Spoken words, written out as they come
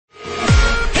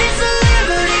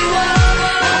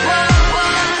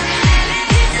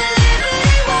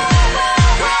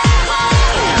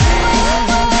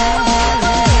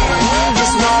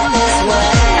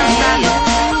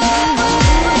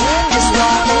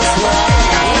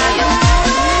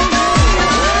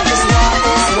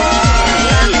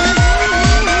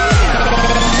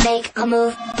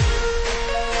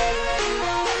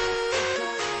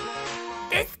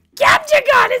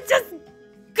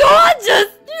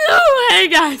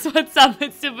guys, what's up?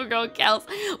 It's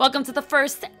SuperGirlKels. Welcome to the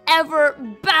first ever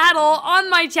battle on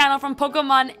my channel from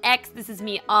Pokemon X. This is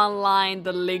me online,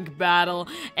 the Link battle,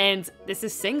 and this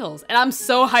is singles. And I'm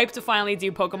so hyped to finally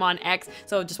do Pokemon X,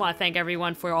 so just want to thank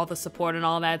everyone for all the support and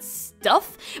all that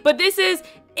stuff. But this is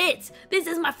it. This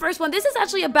is my first one. This is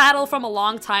actually a battle from a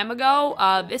long time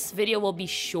ago. This video will be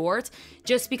short,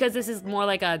 just because this is more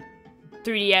like a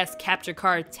 3DS capture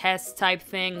card test type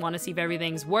thing. Want to see if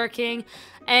everything's working,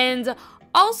 and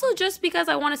also just because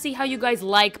I want to see how you guys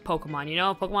like Pokemon. You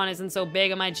know, if Pokemon isn't so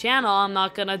big on my channel, I'm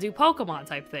not gonna do Pokemon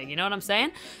type thing, you know what I'm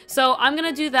saying? So I'm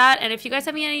gonna do that, and if you guys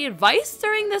have any advice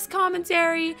during this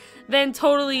commentary, then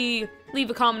totally leave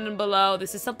a comment below.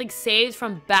 This is something saved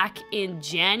from back in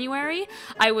January.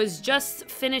 I was just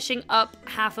finishing up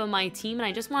half of my team and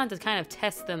I just wanted to kind of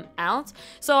test them out.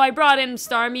 So I brought in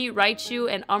Starmie,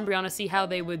 Raichu, and Umbreon to see how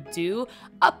they would do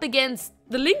up against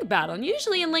the Link battle. And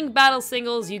usually in Link battle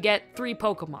singles, you get 3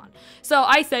 Pokemon. So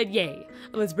I said, yay,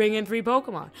 let's bring in 3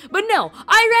 Pokemon. But no,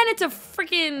 I ran into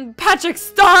freaking Patrick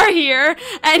Star here,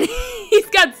 and he's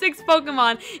got 6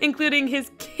 Pokemon, including his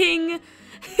Kinglar,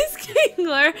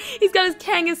 he's got his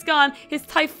Kangaskhan, his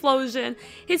Typhlosion,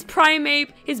 his Primape,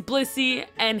 his Blissey,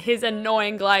 and his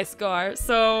annoying Gliscor.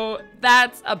 So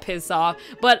that's a piss off.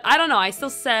 But I don't know, I still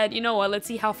said, you know what, let's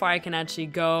see how far I can actually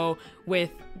go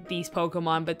with these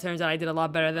Pokemon, but turns out I did a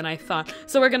lot better than I thought.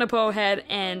 So we're gonna go ahead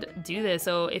and do this.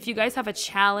 So if you guys have a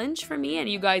challenge for me and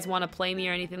you guys want to play me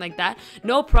or anything like that,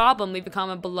 no problem, leave a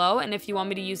comment below. And if you want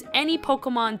me to use any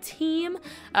Pokemon team,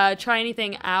 try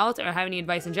anything out, or have any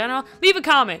advice in general, leave a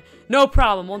comment. No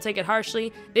problem, won't take it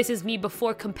harshly. This is me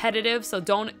before competitive, so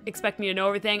don't expect me to know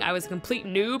everything. I was a complete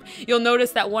noob. You'll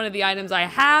notice that one of the items I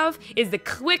have is the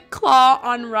Quick Claw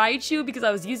on Raichu because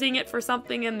I was using it for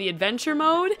something in the adventure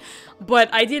mode, but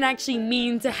I didn't actually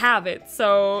mean to have it.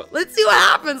 So let's see what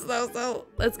happens though. So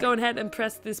let's go ahead and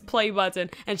press this play button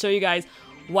and show you guys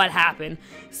what happened.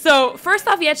 So first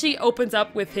off, he actually opens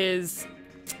up with his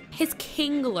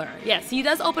Kinglar. Yes, he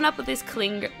does open up with his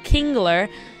Kinglar.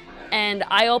 And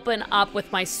I open up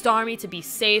with my Starmie to be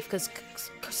safe, because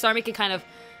Starmie can kind of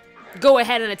go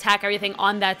ahead and attack everything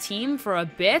on that team for a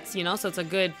bit, you know, so it's a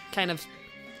good kind of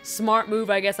smart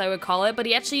move, I guess I would call it. But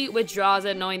he actually withdraws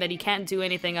it, knowing that he can't do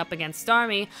anything up against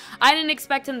Starmie. I didn't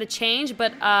expect him to change,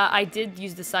 but I did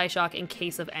use the Psyshock in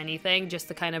case of anything, just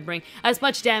to kind of bring as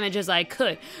much damage as I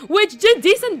could, which did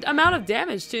decent amount of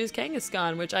damage to his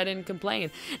Kangaskhan, which I didn't complain.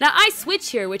 Now I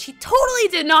switch here, which he totally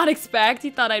did not expect.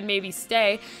 He thought I'd maybe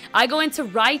stay. I go into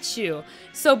Raichu.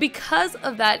 So because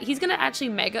of that, he's gonna actually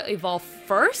Mega Evolve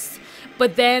first,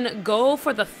 but then go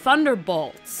for the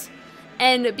Thunderbolts.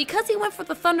 And because he went for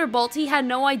the Thunderbolt, he had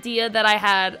no idea that I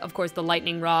had, of course, the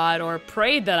Lightning Rod, or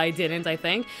prayed that I didn't, I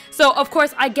think. So, of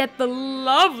course, I get the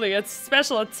lovely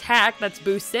special attack that's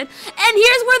boosted. And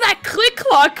here's where that Click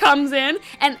Claw comes in,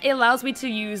 and it allows me to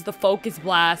use the Focus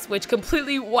Blast, which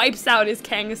completely wipes out his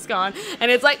Kangaskhan. And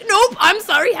it's like, nope, I'm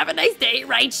sorry, have a nice day,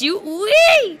 Raichu.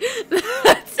 Whee!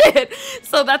 That's it.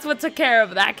 So that's what took care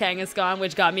of that Kangaskhan,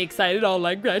 which got me excited, all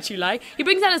like, Raichu like. He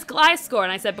brings out his Gliscor,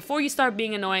 and I said, before you start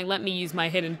being annoying, let me use my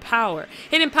hidden power.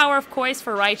 Hidden power, of course,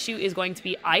 for Raichu is going to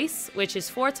be Ice, which is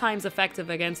 4 times effective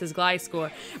against his Gliscor,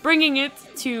 bringing it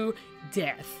to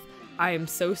death. I am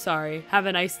so sorry. Have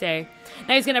a nice day.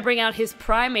 Now he's going to bring out his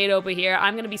Primeape over here.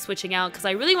 I'm going to be switching out because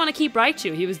I really want to keep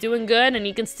Raichu. He was doing good and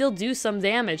he can still do some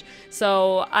damage.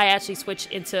 So I actually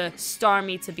switched into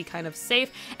Starmie to be kind of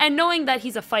safe. And knowing that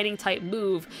he's a fighting type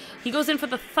move, he goes in for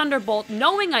the Thunderbolt,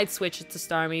 knowing I'd switch it to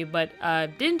Starmie, but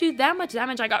didn't do that much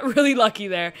damage. I got really lucky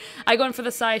there. I go in for the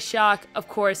Psyshock. Of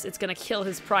course, it's going to kill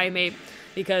his Primeape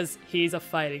because he's a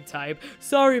fighting type.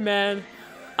 Sorry, man.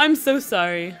 I'm so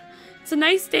sorry. It's a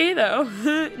nice day, though.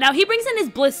 Now, he brings in his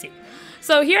Blissey.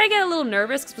 So here I get a little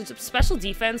nervous, because with special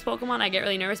defense Pokemon, I get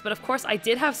really nervous. But of course, I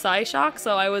did have Psyshock,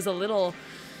 so I was a little...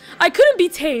 I couldn't be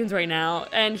tamed right now.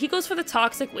 And he goes for the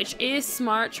Toxic, which is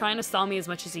smart, trying to stall me as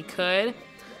much as he could.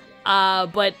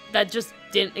 But that just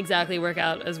didn't exactly work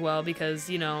out as well, because,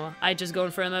 you know, I just go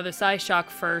in for another Psyshock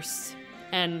first.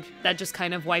 And that just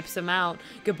kind of wipes him out.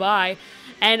 Goodbye.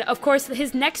 And of course,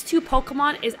 his next 2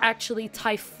 Pokemon is actually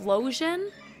Typhlosion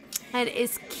and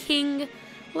is Kinglar.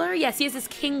 Yes, he has his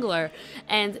Kinglar,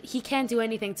 and he can't do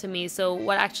anything to me. So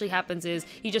what actually happens is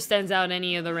he just sends out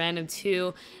any of the random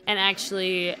 2 and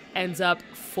actually ends up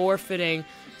forfeiting.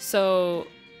 So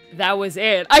that was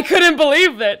it. I couldn't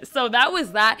believe it. So that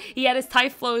was that. He had his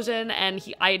Typhlosion, and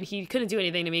he couldn't do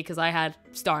anything to me because I had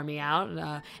Starmie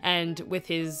out. And with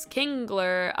his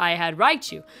Kinglar, I had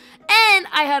Raichu. And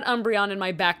I had Umbreon in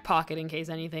my back pocket in case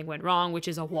anything went wrong, which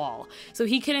is a wall. So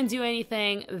he couldn't do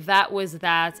anything. That was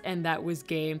that, and that was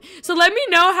game. So let me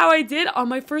know how I did on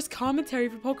my first commentary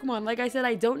for Pokemon. Like I said,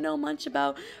 I don't know much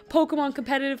about Pokemon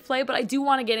competitive play, but I do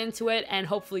want to get into it, and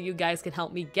hopefully you guys can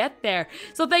help me get there.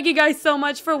 So thank you guys so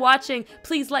much for watching.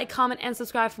 Please like, comment, and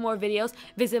subscribe for more videos.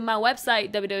 Visit my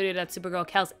website,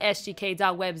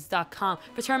 www.supergirlkels.webs.com,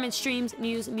 for tournament streams,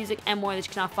 news, music, and more that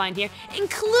you cannot find here,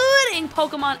 including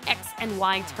Pokemon X and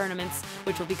Y tournaments,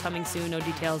 which will be coming soon. No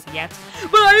details yet.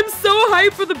 But I am so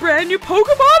hyped for the brand new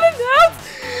Pokemon announced!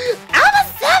 Alpha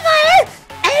 7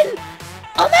 and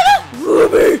Omega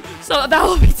Ruby! So that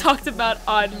will be talked about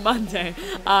on Monday.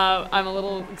 I'm a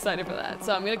little excited for that.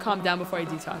 So I'm going to calm down before I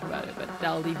do talk about it, but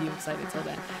that'll leave you excited till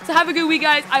then. So have a good week,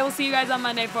 guys. I will see you guys on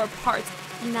Monday for part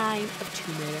 9 of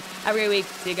Tomb Raider. Have a great week.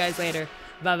 See you guys later.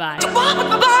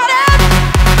 Bye-bye.